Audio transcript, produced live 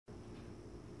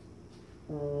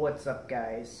What's up,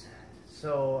 guys?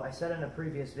 So I said in a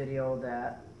previous video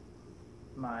that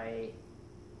my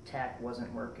Tach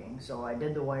wasn't working, so I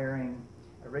did the wiring.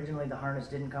 Originally the harness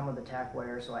didn't come with a Tach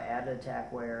wire, so I added a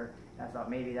Tach wire, and I thought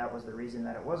maybe that was the reason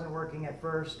that it wasn't working at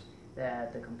first,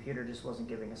 that the computer just wasn't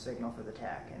giving a signal for the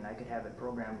Tach and I could have it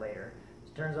programmed later.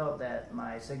 It turns out that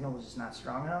my signal was just not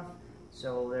strong enough,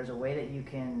 so there's a way that you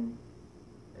can,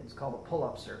 it's called a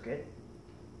pull-up circuit.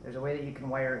 There's a way that you can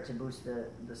wire it to boost the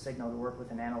signal to work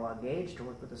with an analog gauge, to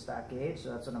work with a stock gauge,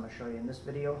 so that's what I'm going to show you in this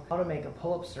video. How to make a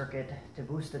pull-up circuit to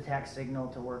boost the Tach signal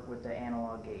to work with the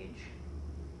analog gauge.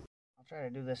 I'll try to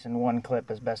do this in one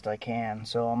clip as best I can.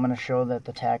 So I'm going to show that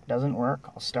the Tach doesn't work.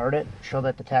 I'll start it, show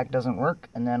that the Tach doesn't work,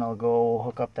 and then I'll go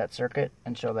hook up that circuit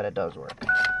and show that it does work.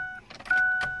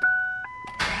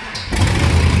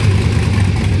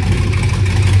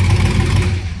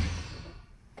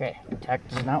 Okay, the Tach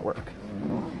does not work.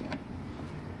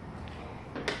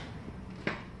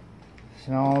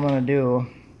 So now all I'm going to do,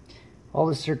 all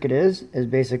this circuit is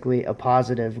basically a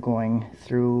positive going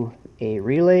through a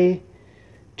relay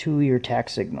to your Tach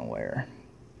signal wire.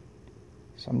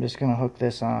 So I'm just going to hook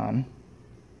this on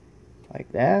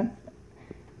like that.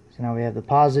 So now we have the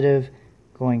positive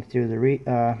going through the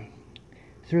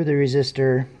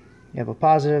resistor. You have a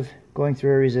positive going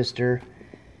through a resistor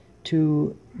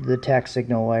to the Tach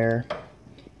signal wire.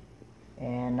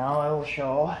 And now I will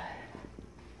show,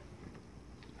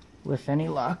 with any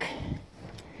luck,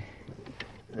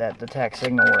 that the Tach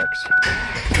signal works.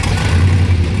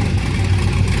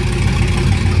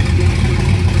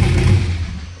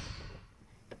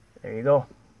 There you go.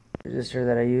 The resistor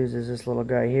that I use is this little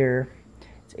guy here.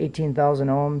 It's 18,000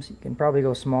 ohms. You can probably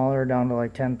go smaller, down to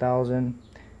like 10,000,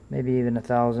 maybe even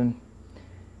 1,000.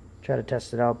 Try to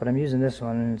test it out, but I'm using this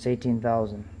one and it's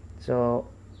 18,000. So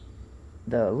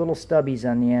the little stubbies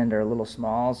on the end are a little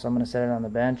small, so I'm going to set it on the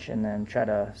bench and then try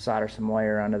to solder some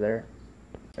wire onto there.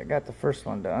 I got the first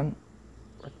one done.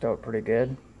 Worked out pretty good.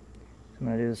 So I'm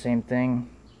going to do the same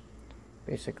thing.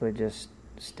 Basically just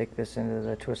stick this into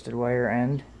the twisted wire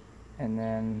end and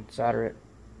then solder it.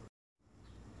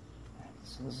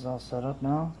 So this is all set up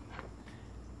now.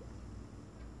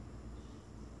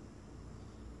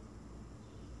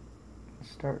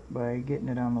 Start by getting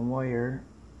it on the wire,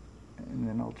 and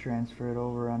then I'll transfer it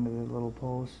over onto the little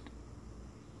post.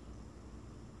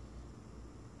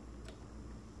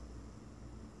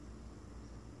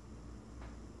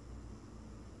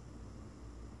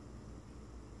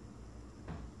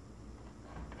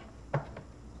 Does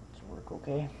work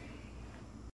okay.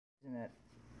 The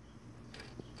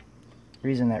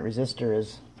reason that resistor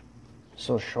is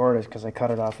so short is because I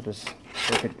cut it off of this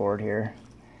circuit board here.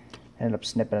 Ended up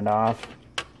snipping it off.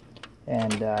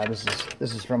 And this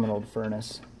is from an old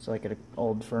furnace. It's like an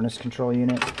old furnace control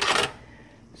unit.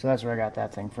 So that's where I got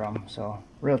that thing from. So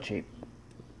real cheap.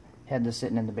 Had this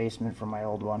sitting in the basement from my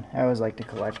old one. I always like to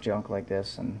collect junk like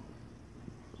this and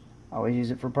always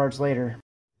use it for parts later.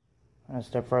 I'm gonna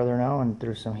step farther now and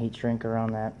threw some heat shrink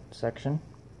around that section.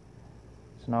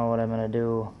 So now what I'm gonna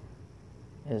do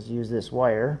is use this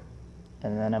wire,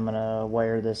 and then I'm gonna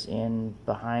wire this in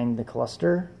behind the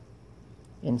cluster,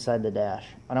 inside the dash.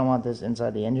 I don't want this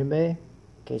inside the engine bay in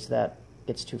case that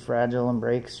gets too fragile and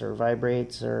breaks or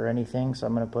vibrates or anything, so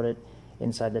I'm going to put it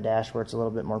inside the dash where it's a little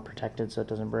bit more protected so it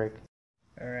doesn't break.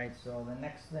 Alright, so the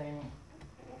next thing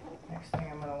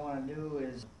I'm going to want to do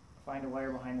is find a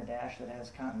wire behind the dash that has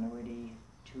continuity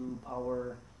to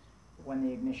power when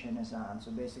the ignition is on. So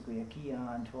basically a key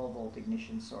on 12 volt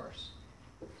ignition source.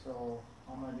 So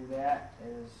how I'm going to do that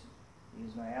is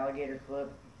use my alligator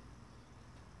clip,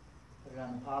 put it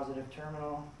on the positive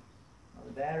terminal of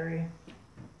the battery,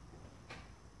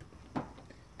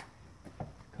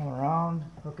 come around,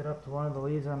 hook it up to one of the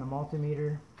leads on the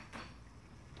multimeter.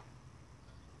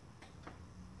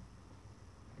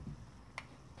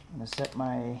 I'm going to set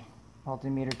my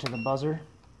multimeter to the buzzer.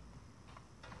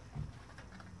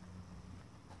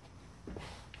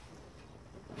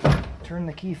 Turn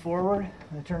the key forward. I'm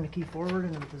going to turn the key forward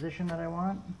into the position that I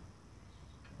want,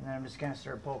 and then I'm just going to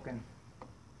start poking.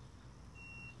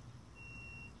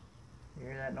 You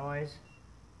hear that noise?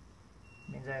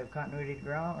 It means I have continuity to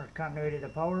ground, or continuity to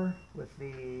power with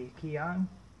the key on.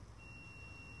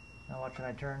 Now watch when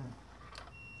I turn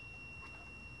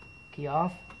key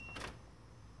off,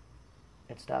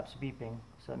 it stops beeping.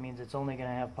 So it means it's only going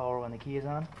to have power when the key is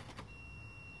on.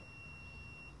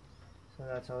 So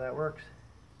that's how that works.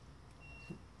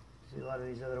 See, a lot of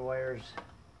these other wires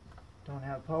don't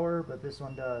have power, but this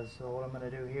one does. So what I'm going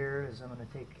to do here is I'm going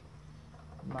to take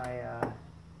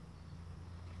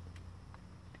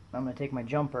my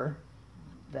jumper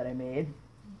that I made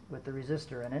with the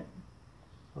resistor in it,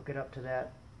 hook it up to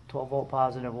that 12 volt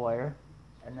positive wire,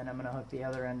 and then I'm going to hook the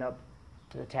other end up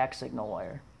to the Tach signal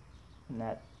wire, and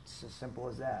that's as simple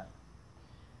as that.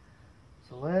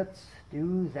 So let's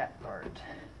do that part.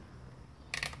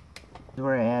 This is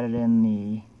where I added in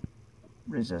the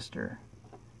resistor,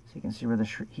 so you can see where the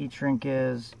heat shrink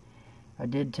is. I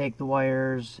did take the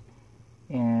wires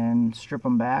and strip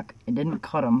them back. It didn't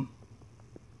cut them.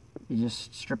 You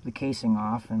just strip the casing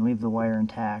off and leave the wire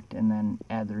intact and then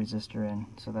add the resistor in.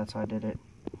 So that's how I did it.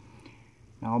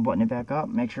 Now I'll button it back up,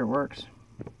 make sure it works.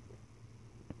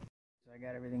 So I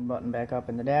got everything buttoned back up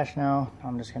in the dash now.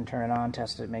 I'm just going to turn it on,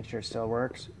 test it, make sure it still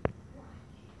works.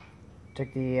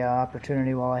 Took the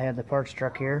opportunity while I had the parts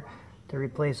truck here to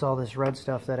replace all this red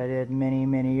stuff that I did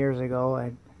many years ago.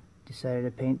 I decided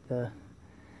to paint the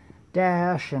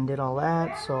dash and did all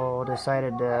that, so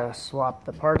decided to swap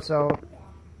the parts out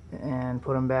and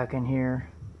put them back in here.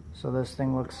 So this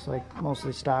thing looks like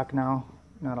mostly stock now,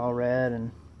 not all red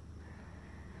and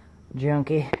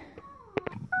junky. So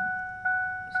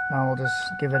now we'll just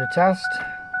give it a test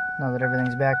now that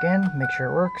everything's back in, make sure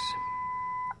it works.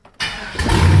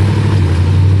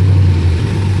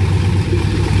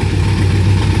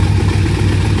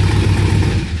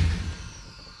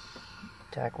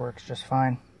 Tach works just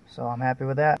fine, so I'm happy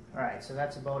with that. Alright, so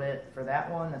that's about it for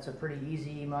that one. That's a pretty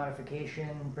easy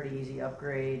modification, pretty easy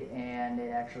upgrade, and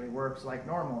it actually works like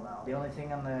normal now. The only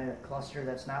thing on the cluster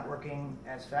that's not working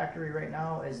as factory right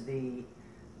now is the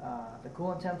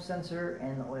coolant temp sensor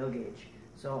and the oil gauge.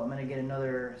 So I'm going to get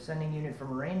another sending unit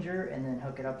from a Ranger and then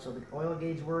hook it up so the oil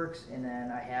gauge works, and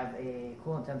then I have a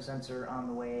coolant temp sensor on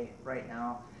the way right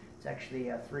now. It's actually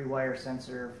a 3-wire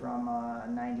sensor from a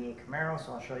 98 Camaro,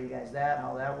 so I'll show you guys that,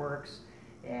 how that works.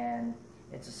 And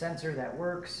it's a sensor that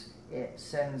works. It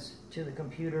sends to the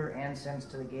computer and sends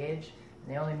to the gauge.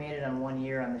 And they only made it on 1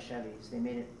 year on the Chevys. They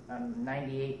made it on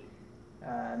 98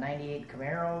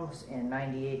 Camaros and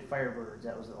 98 Firebirds.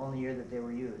 That was the only year that they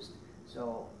were used.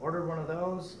 So ordered one of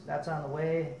those. That's on the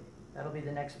way. That'll be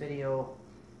the next video.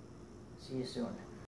 See you soon.